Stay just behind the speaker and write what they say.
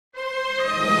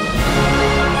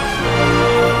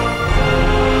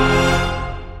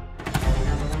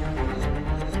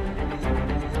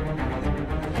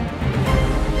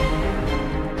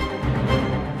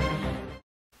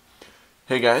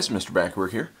Hey guys, Mr.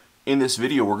 Backward here. In this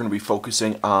video we're going to be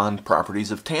focusing on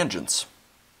properties of tangents.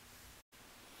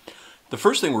 The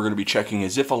first thing we're going to be checking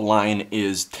is if a line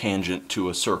is tangent to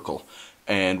a circle.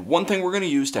 And one thing we're going to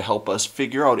use to help us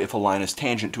figure out if a line is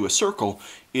tangent to a circle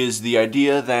is the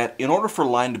idea that in order for a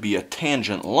line to be a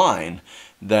tangent line,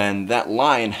 then that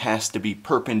line has to be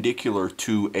perpendicular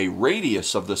to a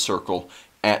radius of the circle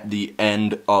at the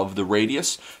end of the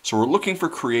radius. So we're looking for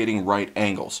creating right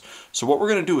angles. So what we're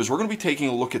going to do is we're going to be taking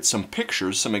a look at some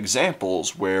pictures, some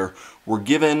examples where we're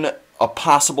given a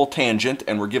possible tangent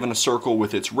and we're given a circle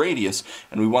with its radius,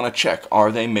 and we want to check,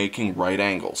 are they making right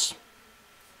angles?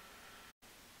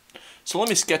 So let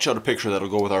me sketch out a picture that'll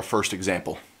go with our first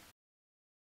example.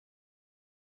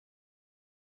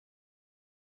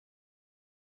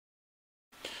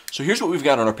 So here's what we've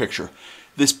got on our picture.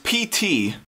 This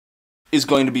PT is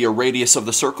going to be a radius of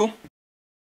the circle.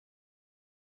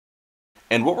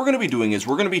 And what we're going to be doing is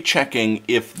we're going to be checking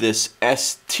if this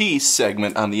ST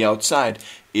segment on the outside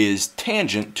is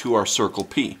tangent to our circle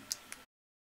P.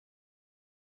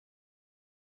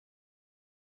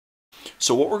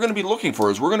 So what we're going to be looking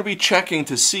for is we're going to be checking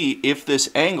to see if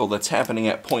this angle that's happening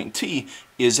at point T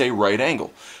is a right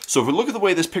angle. So if we look at the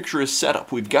way this picture is set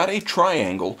up, we've got a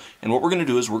triangle, and what we're going to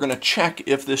do is we're going to check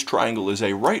if this triangle is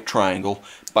a right triangle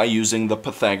by using the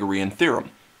Pythagorean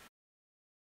theorem.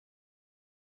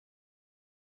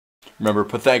 Remember,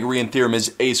 Pythagorean theorem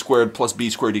is a squared plus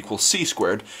b squared equals c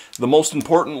squared. The most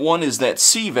important one is that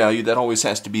c value. That always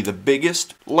has to be the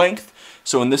biggest length.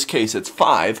 So in this case it's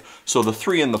 5. So the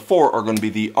 3 and the 4 are going to be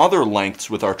the other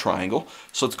lengths with our triangle.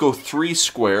 So let's go 3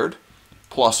 squared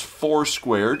plus 4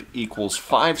 squared equals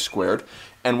 5 squared.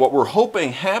 And what we're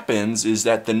hoping happens is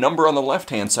that the number on the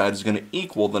left-hand side is going to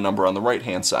equal the number on the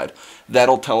right-hand side.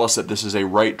 That'll tell us that this is a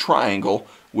right triangle,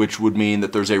 which would mean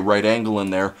that there's a right angle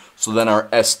in there. So then our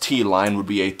ST line would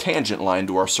be a tangent line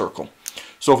to our circle.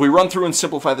 So if we run through and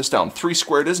simplify this down, 3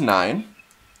 squared is 9,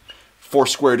 4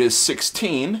 squared is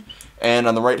 16, and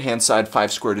on the right-hand side,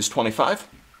 5 squared is 25.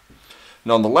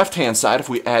 Now on the left-hand side, if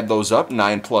we add those up,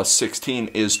 9 plus 16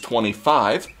 is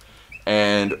 25.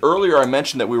 And earlier I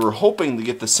mentioned that we were hoping to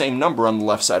get the same number on the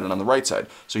left side and on the right side.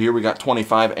 So here we got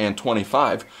 25 and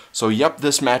 25. So yep,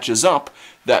 this matches up.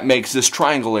 That makes this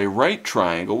triangle a right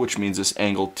triangle, which means this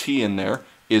angle T in there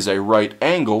is a right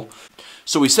angle.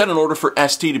 So we said in order for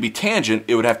ST to be tangent,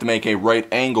 it would have to make a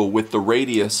right angle with the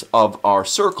radius of our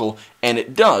circle, and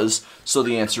it does. So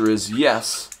the answer is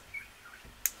yes,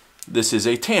 this is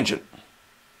a tangent.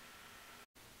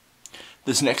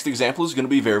 This next example is going to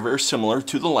be very, very similar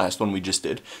to the last one we just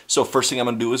did. So first thing I'm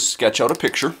going to do is sketch out a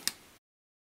picture.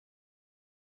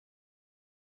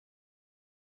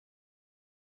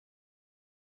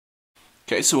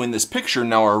 Okay, so in this picture,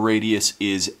 now our radius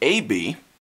is AB.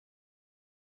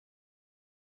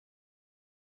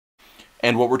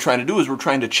 And what we're trying to do is we're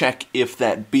trying to check if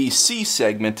that BC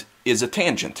segment is a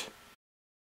tangent.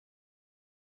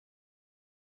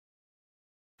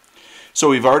 So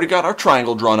we've already got our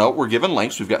triangle drawn out. We're given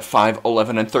lengths. We've got 5,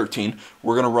 11, and 13.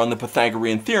 We're going to run the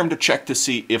Pythagorean theorem to check to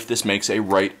see if this makes a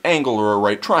right angle or a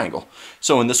right triangle.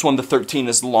 So in this one, the 13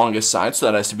 is the longest side, so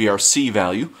that has to be our C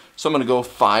value. So I'm going to go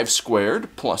 5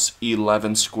 squared plus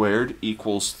 11 squared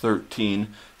equals 13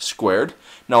 squared.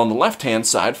 Now on the left-hand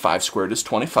side, 5 squared is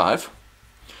 25.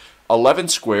 11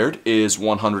 squared is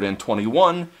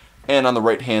 121. And on the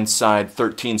right-hand side,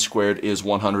 13 squared is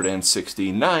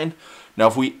 169. Now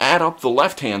if we add up the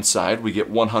left-hand side, we get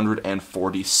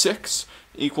 146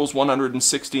 equals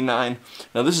 169.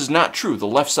 Now this is not true. The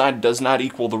left side does not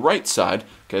equal the right side.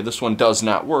 Okay, this one does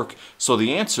not work. So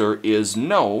the answer is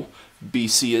no,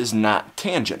 BC is not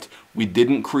tangent. We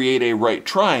didn't create a right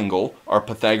triangle. Our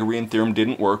Pythagorean theorem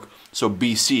didn't work. So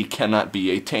BC cannot be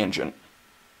a tangent.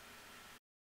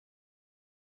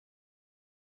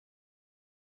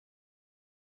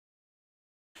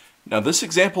 Now this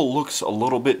example looks a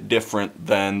little bit different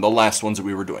than the last ones that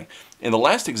we were doing. In the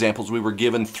last examples we were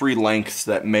given 3 lengths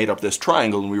that made up this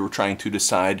triangle, and we were trying to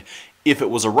decide if it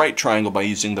was a right triangle by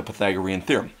using the Pythagorean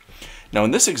theorem. Now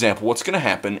in this example what's going to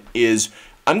happen is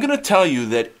I'm going to tell you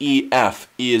that EF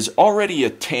is already a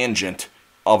tangent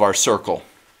of our circle.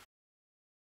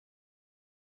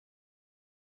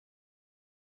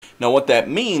 Now what that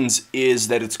means is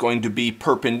that it's going to be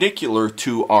perpendicular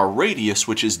to our radius,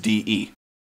 which is DE.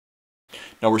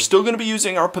 Now we're still going to be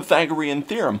using our Pythagorean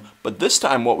theorem, but this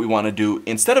time what we want to do,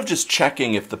 instead of just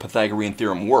checking if the Pythagorean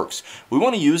theorem works, we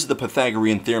want to use the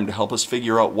Pythagorean theorem to help us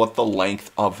figure out what the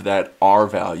length of that R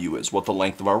value is, what the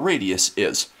length of our radius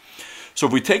is. So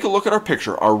if we take a look at our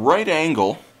picture, our right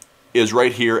angle is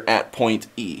right here at point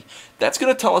E. That's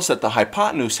going to tell us that the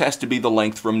hypotenuse has to be the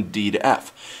length from D to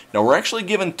F. Now we're actually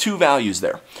given two values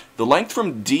there. The length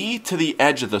from D to the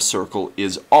edge of the circle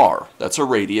is R, that's a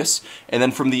radius, and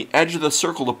then from the edge of the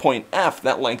circle to point F,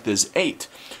 that length is 8.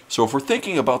 So if we're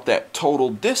thinking about that total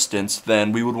distance,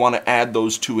 then we would want to add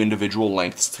those two individual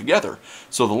lengths together.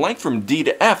 So the length from D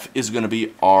to F is going to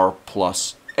be R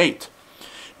plus 8.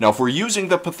 Now if we're using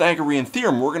the Pythagorean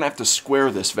theorem, we're going to have to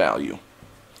square this value.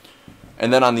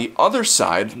 And then on the other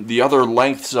side, the other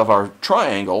lengths of our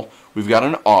triangle, we've got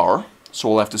an R, so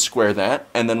we'll have to square that.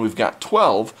 And then we've got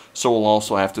 12, so we'll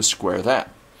also have to square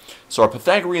that. So our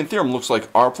Pythagorean theorem looks like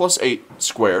R plus 8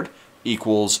 squared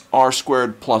equals R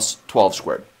squared plus 12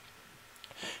 squared.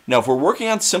 Now if we're working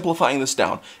on simplifying this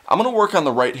down, I'm going to work on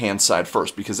the right-hand side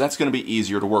first because that's going to be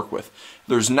easier to work with.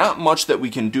 There's not much that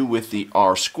we can do with the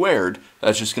R squared.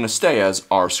 That's just going to stay as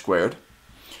R squared.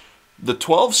 The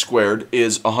 12 squared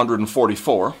is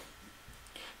 144.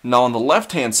 Now on the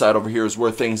left-hand side over here is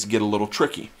where things get a little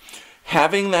tricky.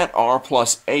 Having that R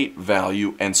plus 8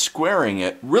 value and squaring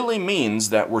it really means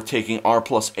that we're taking R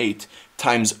plus 8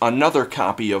 times another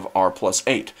copy of R plus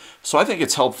 8. So I think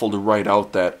it's helpful to write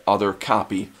out that other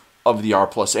copy of the R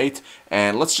plus 8,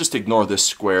 and let's just ignore this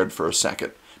squared for a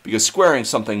second, because squaring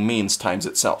something means times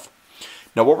itself.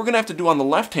 Now what we're going to have to do on the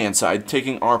left-hand side,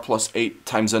 taking R plus 8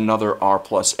 times another R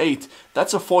plus 8,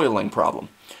 that's a foiling problem.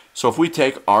 So if we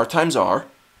take R times R,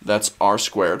 that's R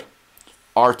squared.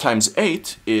 R times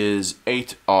 8 is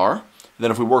 8R.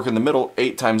 Then if we work in the middle,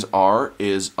 8 times R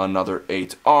is another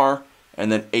 8R. And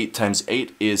then 8 times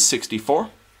 8 is 64.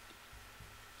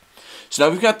 So now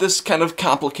we've got this kind of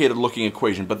complicated looking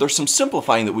equation, but there's some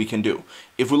simplifying that we can do.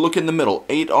 If we look in the middle,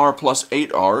 8R plus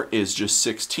 8R is just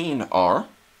 16R.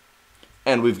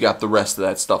 And we've got the rest of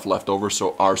that stuff left over,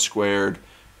 so R squared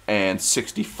and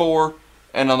 64.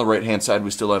 And on the right-hand side,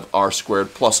 we still have R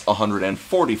squared plus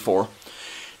 144.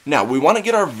 Now, we want to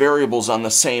get our variables on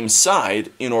the same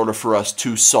side in order for us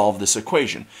to solve this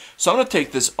equation. So I'm going to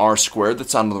take this R squared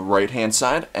that's on the right-hand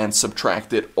side and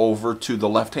subtract it over to the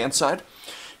left-hand side.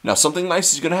 Now, something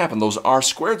nice is going to happen. Those R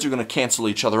squareds are going to cancel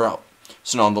each other out.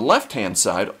 So now on the left-hand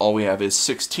side, all we have is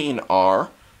 16R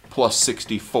plus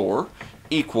 64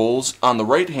 equals, on the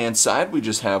right-hand side, we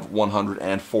just have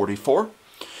 144.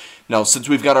 Now, since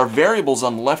we've got our variables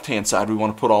on the left-hand side, we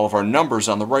want to put all of our numbers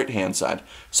on the right-hand side.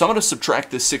 So I'm going to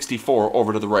subtract this 64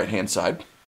 over to the right-hand side.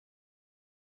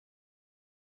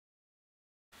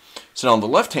 So now on the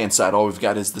left-hand side, all we've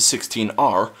got is the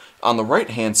 16R. On the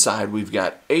right-hand side, we've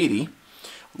got 80.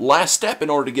 Last step in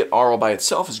order to get R all by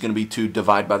itself is going to be to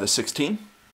divide by the 16.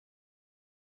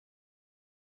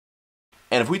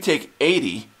 And if we take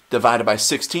 80 divided by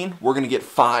 16, we're going to get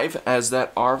 5 as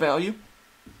that R value.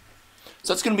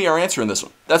 So that's going to be our answer in this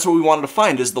one. That's what we wanted to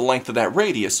find, is the length of that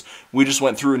radius. We just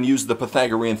went through and used the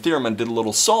Pythagorean theorem and did a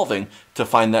little solving to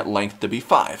find that length to be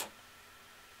 5.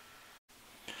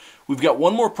 We've got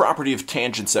one more property of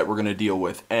tangents that we're going to deal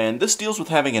with, and this deals with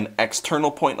having an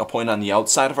external point and a point on the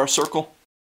outside of our circle.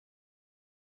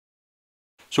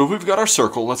 So if we've got our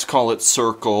circle, let's call it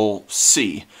circle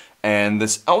C. And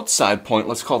this outside point,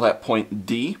 let's call that point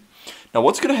D. Now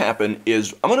what's going to happen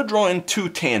is I'm going to draw in two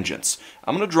tangents.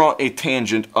 I'm going to draw a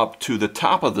tangent up to the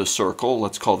top of the circle.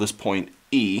 Let's call this point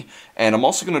E. And I'm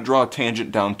also going to draw a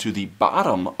tangent down to the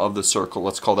bottom of the circle.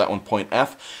 Let's call that one point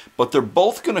F. But they're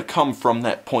both going to come from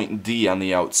that point D on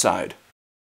the outside.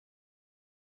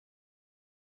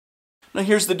 Now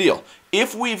here's the deal.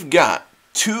 If we've got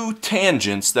two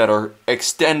tangents that are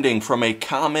extending from a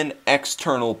common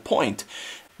external point,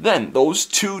 then those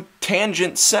two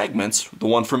tangent segments, the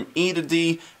one from E to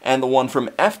D and the one from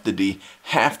F to D,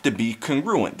 have to be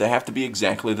congruent. They have to be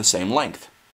exactly the same length.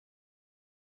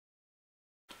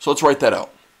 So let's write that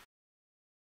out.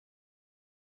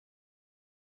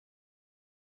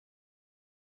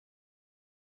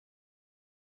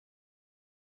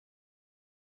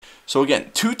 So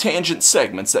again, two tangent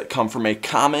segments that come from a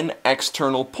common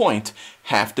external point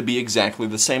have to be exactly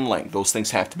the same length. Those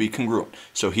things have to be congruent.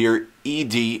 So here,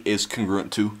 ED is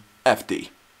congruent to FD.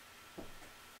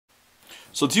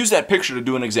 So let's use that picture to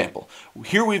do an example.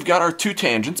 Here we've got our two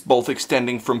tangents, both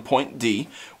extending from point D.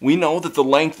 We know that the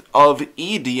length of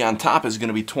ED on top is going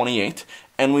to be 28,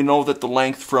 and we know that the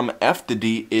length from F to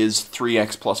D is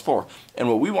 3x plus 4. And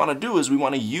what we want to do is we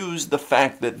want to use the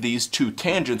fact that these two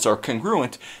tangents are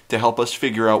congruent to help us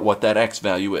figure out what that x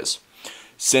value is.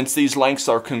 Since these lengths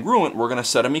are congruent, we're going to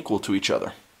set them equal to each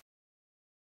other.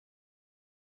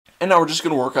 And now we're just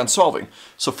going to work on solving.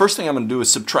 So first thing I'm going to do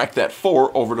is subtract that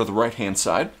 4 over to the right-hand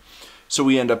side. So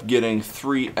we end up getting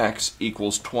 3x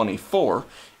equals 24.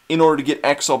 In order to get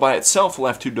x all by itself, we'll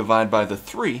have to divide by the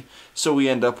 3, so we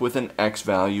end up with an x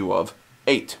value of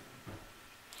 8.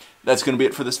 That's going to be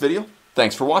it for this video.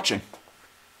 Thanks for watching.